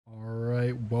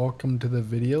welcome to the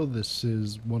video. This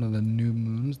is one of the new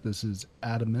moons. This is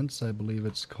Adamance, I believe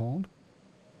it's called.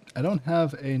 I don't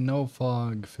have a no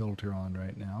fog filter on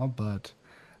right now, but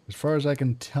as far as I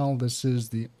can tell, this is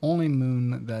the only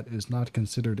moon that is not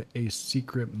considered a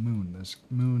secret moon. This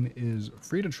moon is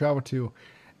free to travel to,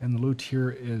 and the loot here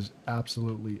is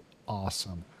absolutely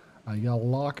awesome. You got a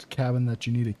locked cabin that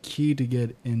you need a key to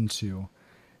get into.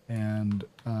 And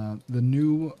the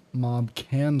new mob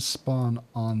can spawn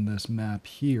on this map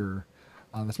here.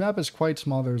 This map is quite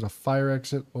small. There's a fire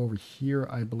exit over here,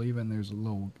 I believe, and there's a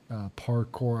little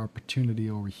parkour opportunity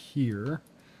over here.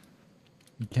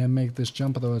 You can make this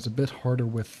jump, although it's a bit harder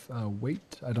with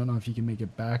weight. I don't know if you can make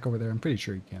it back over there. I'm pretty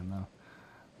sure you can,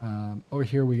 though. Over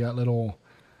here we got little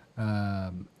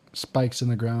spikes in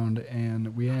the ground,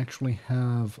 and we actually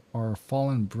have our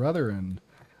fallen brethren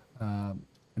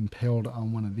impaled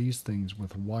on one of these things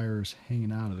with wires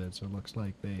hanging out of it. So it looks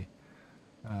like they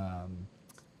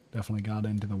definitely got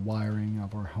into the wiring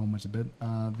of our homes a bit.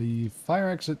 The fire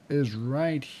exit is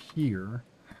right here.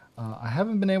 I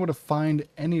haven't been able to find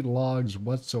any logs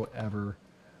whatsoever.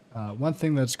 One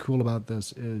thing that's cool about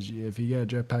this is if you get a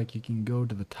jetpack, you can go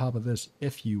to the top of this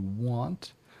if you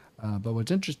want. But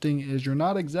what's interesting is you're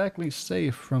not exactly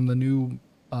safe from the new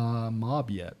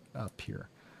mob yet up here.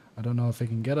 I don't know if it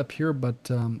can get up here,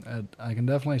 but I can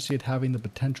definitely see it having the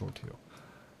potential to.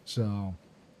 So,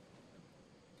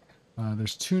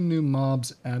 there's two new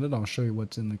mobs added. I'll show you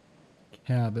what's in the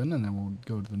cabin, and then we'll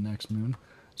go to the next moon.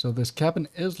 So this cabin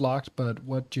is locked, but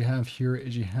what you have here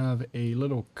is you have a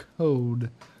little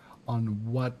code on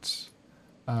what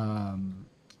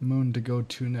moon to go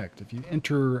to next. If you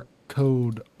enter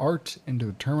code ART into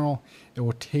the terminal, it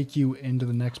will take you into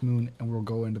the next moon, and we'll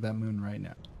go into that moon right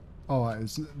now. Oh,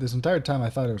 this entire time I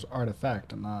thought it was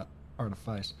Artifact and not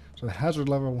Artifice. So the hazard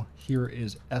level here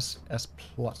is SS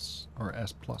plus or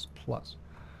S plus plus.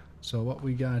 So what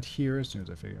we got here, as soon as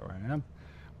I figure out where I am,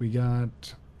 we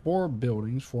got four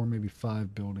buildings, maybe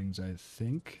five buildings, I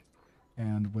think,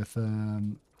 and with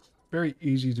very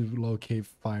easy to locate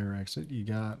fire exit. You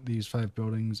got these five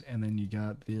buildings, and then you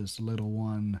got this little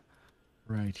one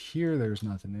right here. There's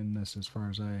nothing in this as far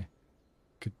as I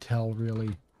could tell, really.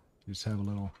 You just have a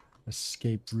little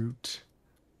escape route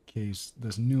in case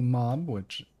this new mob,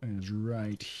 which is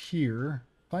right here,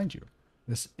 finds you.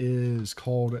 This is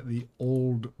called the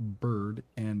Old Bird,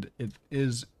 and it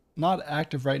is not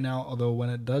active right now, although when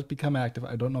it does become active,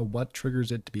 I don't know what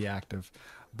triggers it to be active,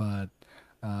 but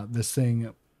this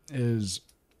thing has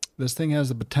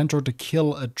the potential to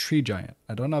kill a tree giant.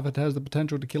 I don't know if it has the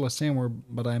potential to kill a sandworm,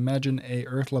 but I imagine a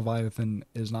earth leviathan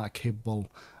is not capable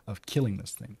of killing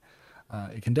this thing.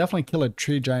 It can definitely kill a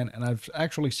tree giant, and I've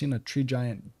actually seen a tree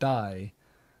giant die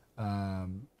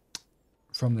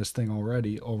from this thing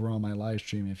already over on my live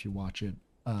stream if you watch it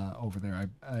over there.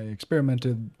 I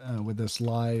experimented with this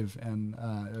live, and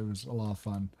it was a lot of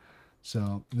fun.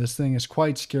 So this thing is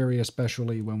quite scary,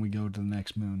 especially when we go to the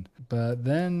next moon. But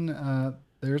then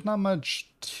there's not much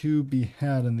to be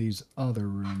had in these other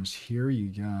rooms here. You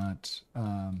got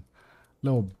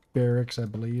little barracks, I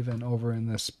believe, and over in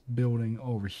this building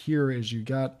over here is you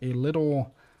got a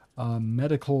little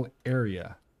medical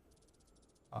area.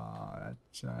 I'm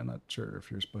not sure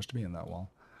if you're supposed to be in that wall.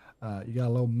 You got a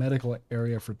little medical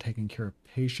area for taking care of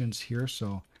patients here,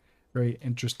 so very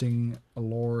interesting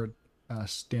lore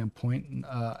standpoint.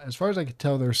 As far as I can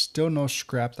tell, there's still no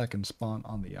scrap that can spawn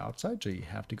on the outside, so you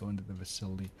have to go into the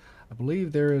facility. I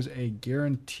believe there is a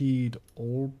guaranteed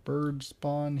old bird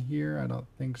spawn here. I don't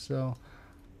think so.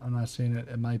 I'm not seeing it.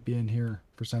 It might be in here.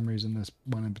 For some reason, this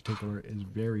one in particular is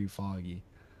very foggy.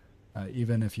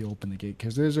 Even if you open the gate.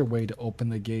 Because there's a way to open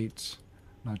the gate.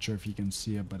 Not sure if you can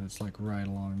see it, but it's like right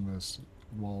along this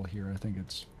wall here. I think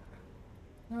it's...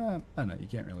 I don't know. You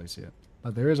can't really see it.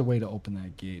 But there is a way to open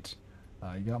that gate.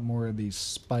 You got more of these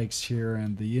spikes here.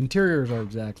 And the interiors are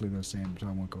exactly the same. So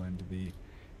I won't go into the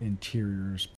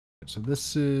interiors. So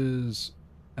this is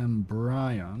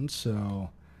Embrion. So...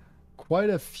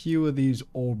 quite a few of these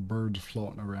old birds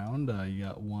floating around. You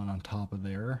got one on top of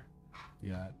there.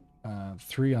 You got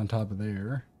three on top of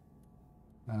there.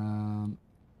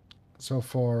 So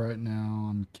far right now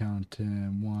I'm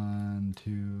counting 1,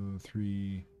 2,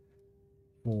 3,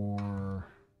 4,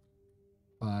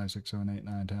 5, 6, 7, 8,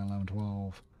 9, 10, 11,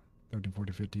 12, 13,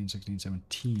 14, 15, 16,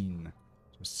 17.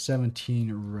 So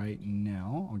 17 right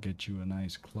now. I'll get you a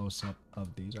nice close-up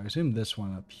of these. I assume this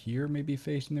one up here may be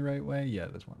facing the right way. Yeah,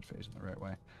 this one's facing the right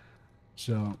way.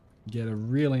 So get a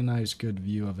really nice good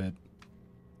view of it.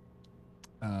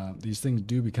 These things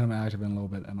do become active in a little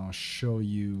bit, and I'll show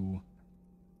you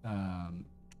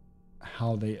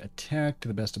how they attack to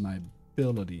the best of my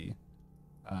ability.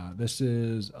 This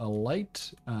is a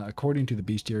light. According to the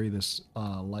bestiary, this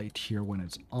light here, when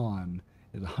it's on,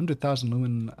 is 100,000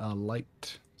 lumen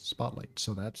light spotlight.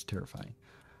 So that's terrifying.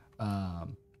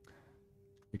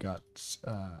 We got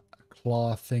a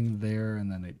claw thing there,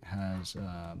 and then it has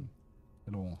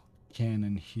little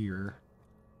cannon here.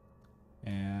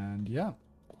 And yeah,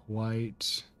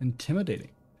 quite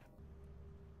intimidating.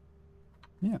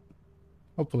 Yeah.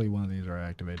 Hopefully one of these are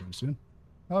activated soon.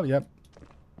 Oh, yep.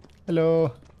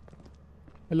 Hello.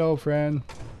 Hello, friend.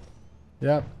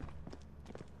 Yep.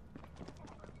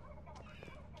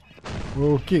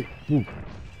 Okay. Ooh.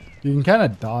 You can kind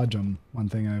of dodge them. One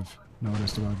thing I've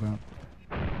noticed about that.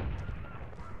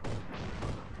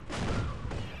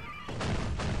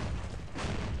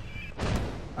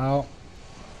 Ow.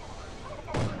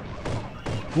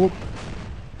 Whoop.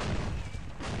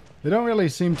 They don't really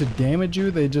seem to damage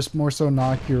you. They just more so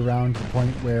knock you around to the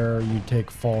point where you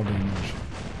take fall damage.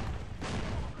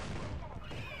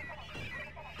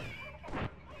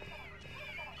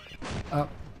 Oh.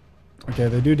 Okay,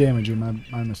 they do damage you.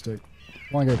 My mistake.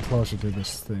 I want to get closer to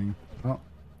this thing. Oh.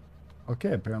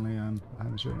 Okay, apparently I'm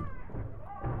shooting.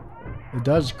 It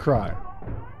does cry.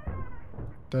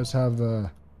 It does have the...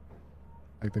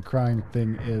 Like, the crying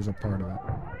thing is a part of it.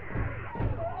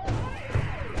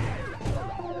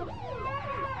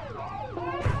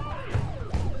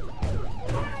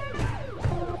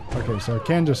 Okay, so it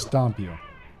can just stomp you.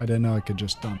 I didn't know it could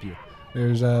just stomp you.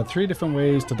 There's 3 different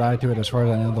ways to die to it as far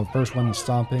as I know. The first one is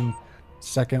stomping.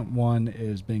 Second one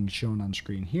is being shown on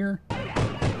screen here.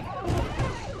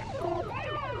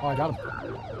 Oh, I got him.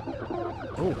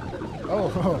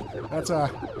 Oh, that's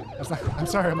not, I'm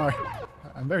sorry, Amari.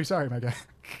 I'm very sorry, my guy.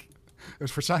 It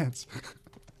was for science.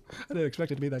 I didn't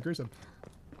expect it to be that gruesome.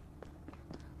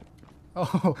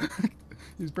 Oh,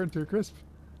 he's burnt to a crisp.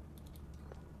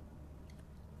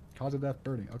 Cause of death,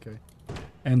 burning. Okay.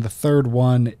 And the third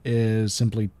one is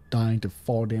simply dying to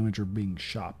fall damage or being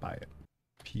shot by it.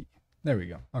 P. There we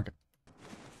go. Okay.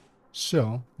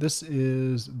 So this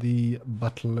is the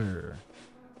Butler.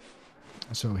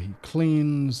 So he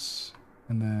cleans,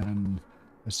 and then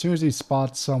as soon as he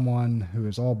spots someone who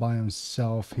is all by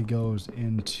himself, he goes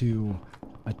into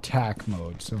attack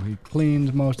mode. So he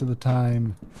cleans most of the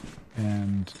time,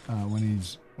 and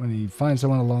when he finds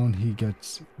someone alone, he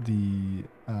gets the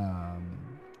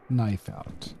knife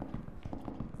out.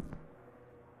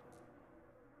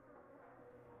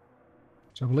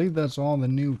 So I believe that's all the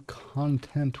new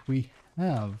content we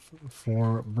have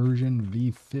for version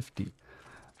V50.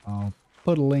 I'll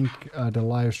put a link to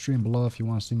live stream below if you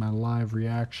want to see my live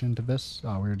reaction to this.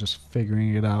 We were just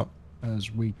figuring it out as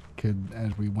we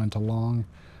went along.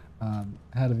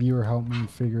 Had a viewer help me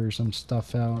figure some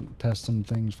stuff out, test some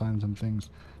things, find some things.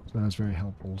 So that's very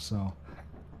helpful. So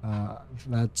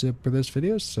that's it for this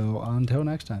video. So until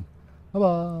next time.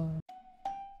 Bye-bye.